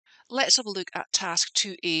let's have a look at task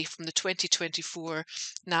 2A from the 2024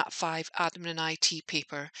 Nat 5 Admin and IT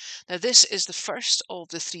paper. Now this is the first of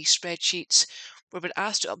the 3 spreadsheets. We've been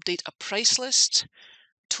asked to update a price list,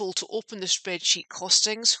 told to open the spreadsheet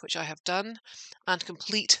costings, which I have done, and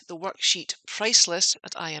complete the worksheet price list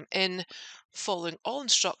that I am in, following all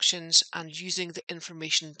instructions and using the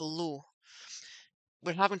information below.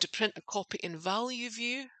 We're having to print a copy in value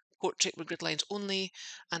view, portrait with grid lines only,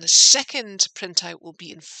 and a second printout will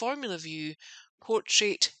be in formula view,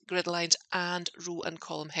 portrait, grid lines, and row and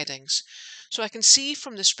column headings. So I can see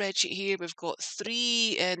from the spreadsheet here we've got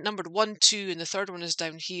 3, numbered 1, 2, and the third one is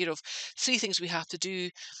down here, of 3 things we have to do.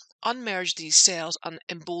 Unmerge these cells and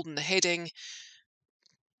embolden the heading,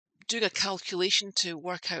 doing a calculation to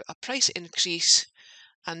work out a price increase,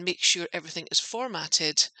 and make sure everything is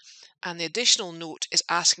formatted. And the additional note is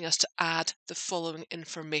asking us to add the following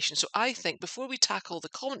information. So I think before we tackle the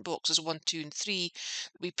comment boxes 1, 2, and 3,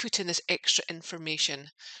 we put in this extra information.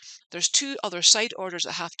 There's 2 other side orders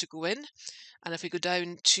that have to go in. And if we go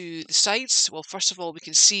down to the sides, well, first of all, we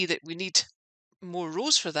can see that we need more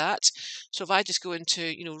rows for that. So if I just go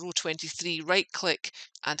into, row 23, right click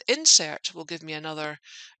and insert will give me another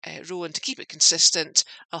row. And to keep it consistent,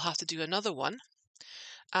 I'll have to do another one.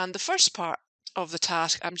 And the first part of the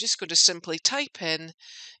task, I'm just going to simply type in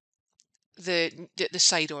the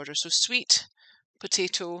side order. So sweet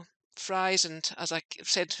potato fries, and as I've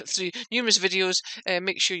said through numerous videos,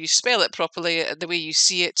 make sure you spell it properly the way you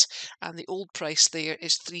see it. And the old price there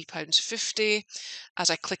is £3.50. As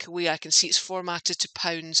I click away, I can see it's formatted to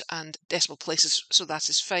pounds and decimal places, so that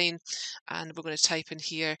is fine. And we're going to type in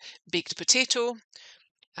here baked potato,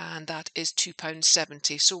 and that is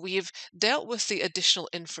 £2.70. So we have dealt with the additional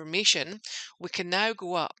information. We can now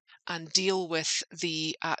go up and deal with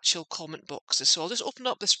the actual comment boxes. So I'll just open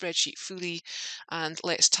up the spreadsheet fully and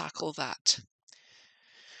let's tackle that.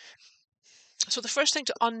 So the first thing,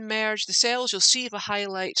 to unmerge the cells, you'll see if I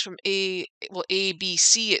highlight from A, B,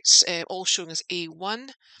 C, it's all showing as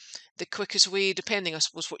A1. The quickest way, depending I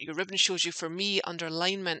suppose what your ribbon shows you, for me under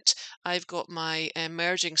alignment, I've got my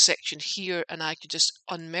merging section here and I could just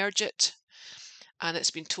unmerge it. And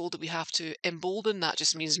it's been told that we have to embolden, that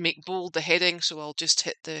just means make bold the heading, so I'll just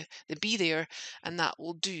hit the B there and that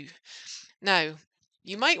will do. Now,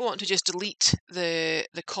 you might want to just delete the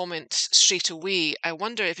comments straight away. I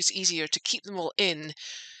wonder if it's easier to keep them all in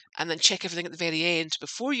and then check everything at the very end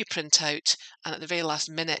before you print out, and at the very last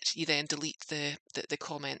minute you then delete the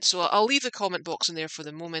comment. So I'll leave the comment box in there for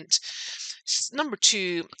the moment. Number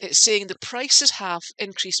 2, it's saying the prices have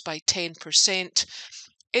increased by 10%.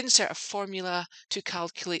 Insert a formula to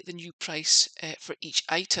calculate the new price for each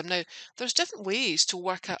item. Now, there's different ways to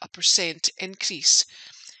work out a percent increase.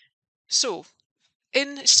 So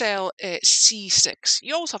in cell C6,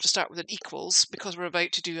 you always have to start with an equals because we're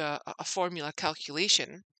about to do a formula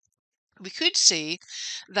calculation. We could say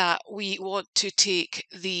that we want to take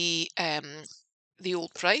the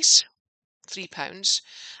old price, £3,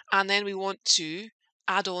 and then we want to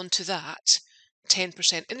add on to that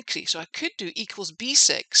 10% increase. So I could do equals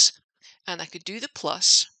B6, and I could do the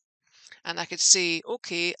plus, and I could say,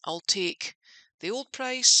 okay, I'll take the old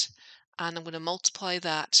price, and I'm going to multiply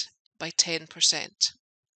that by 10%.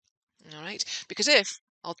 All right, because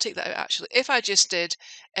I'll take that out actually, if I just did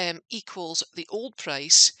equals the old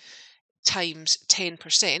price times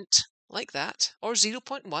 10%, like that, or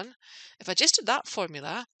 0.1, if I just did that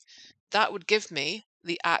formula, that would give me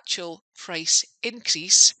the actual price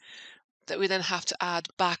increase that we then have to add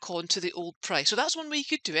back on to the old price. So that's one way you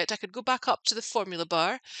could do it. I could go back up to the formula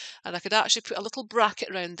bar and I could actually put a little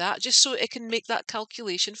bracket around that just so it can make that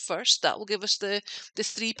calculation first. That will give us the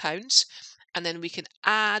 £3, and then we can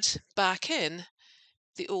add back in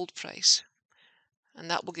the old price, and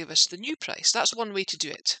that will give us the new price. That's one way to do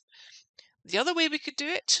it. The other way we could do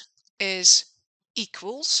it is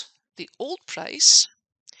equals the old price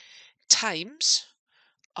times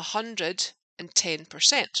 110%.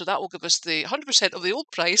 So that will give us the 100% of the old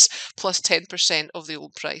price plus 10% of the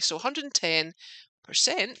old price. So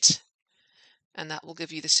 110%, and that will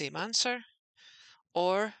give you the same answer.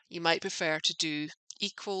 Or you might prefer to do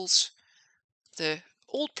equals the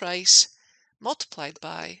old price multiplied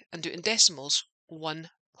by, and do it in decimals,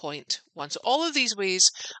 1.1. So all of these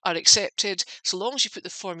ways are accepted so long as you put the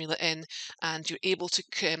formula in and you're able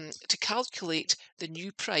to calculate the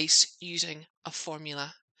new price using a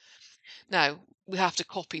formula. Now, we have to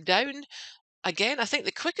copy down. Again, I think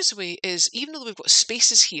the quickest way is, even though we've got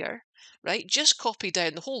spaces here, right, just copy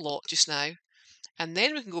down the whole lot just now, and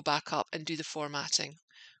then we can go back up and do the formatting.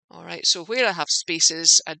 All right, so where I have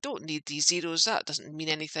spaces, I don't need these zeros, that doesn't mean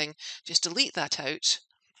anything. Just delete that out.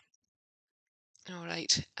 All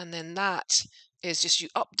right, and then that is just you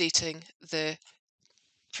updating the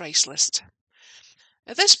price list.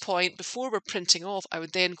 At this point, before we're printing off, I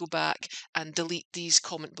would then go back and delete these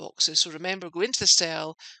comment boxes. So remember, go into the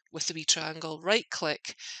cell with the wee triangle, right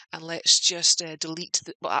click, and let's just delete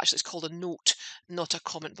well, actually it's called a note, not a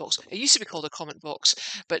comment box. It used to be called a comment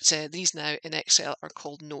box, but these now in Excel are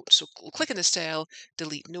called notes. So we'll click in the cell,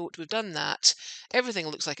 delete note. We've done that. Everything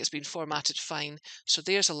looks like it's been formatted fine. So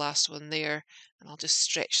there's the last one there, and I'll just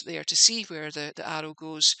stretch there to see where the arrow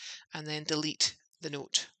goes, and then delete the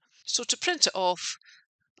note. So to print it off,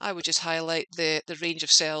 I would just highlight the range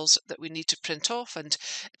of cells that we need to print off, and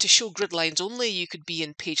to show grid lines only, you could be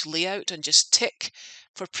in page layout and just tick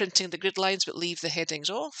for printing the grid lines but leave the headings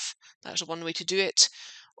off. That's one way to do it.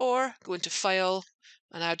 Or go into File,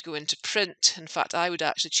 and I'd go into Print. In fact, I would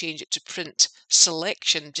actually change it to Print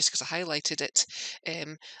Selection just because I highlighted it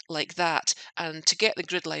like that. And to get the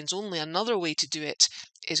grid lines only, another way to do it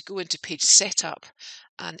is go into Page Setup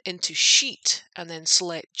and into Sheet, and then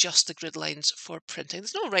select just the grid lines for printing.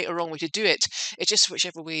 There's no right or wrong way to do it. It's just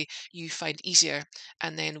whichever way you find easier,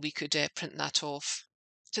 and then we could print that off.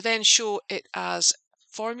 To then show it as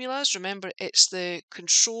formulas, remember it's the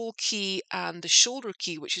Control key and the shoulder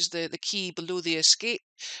key, which is the key below the Escape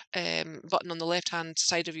button on the left-hand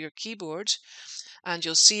side of your keyboard. And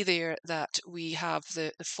you'll see there that we have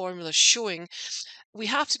the formulas showing. We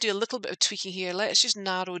have to do a little bit of tweaking here. Let's just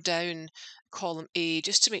narrow down column A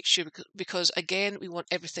just to make sure, because again we want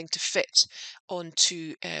everything to fit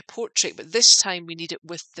onto portrait, but this time we need it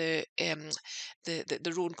with the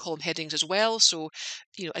row and column headings as well. So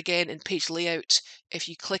again in page layout, if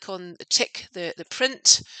you click on the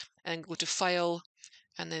print and go to File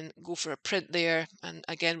and then go for a print there, and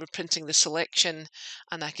again we're printing the selection,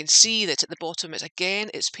 and I can see that at the bottom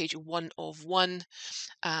it's page 1 of 1,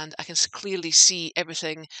 and I can clearly see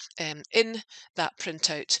everything in that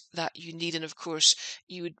printout that you need. And of course,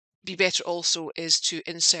 you would be better also is to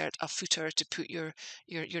insert a footer to put your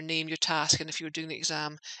name, your task, and if you're doing the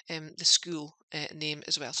exam, the school name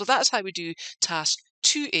as well. So that's how we do task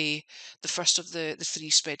 2A, the first of the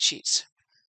 3 spreadsheets.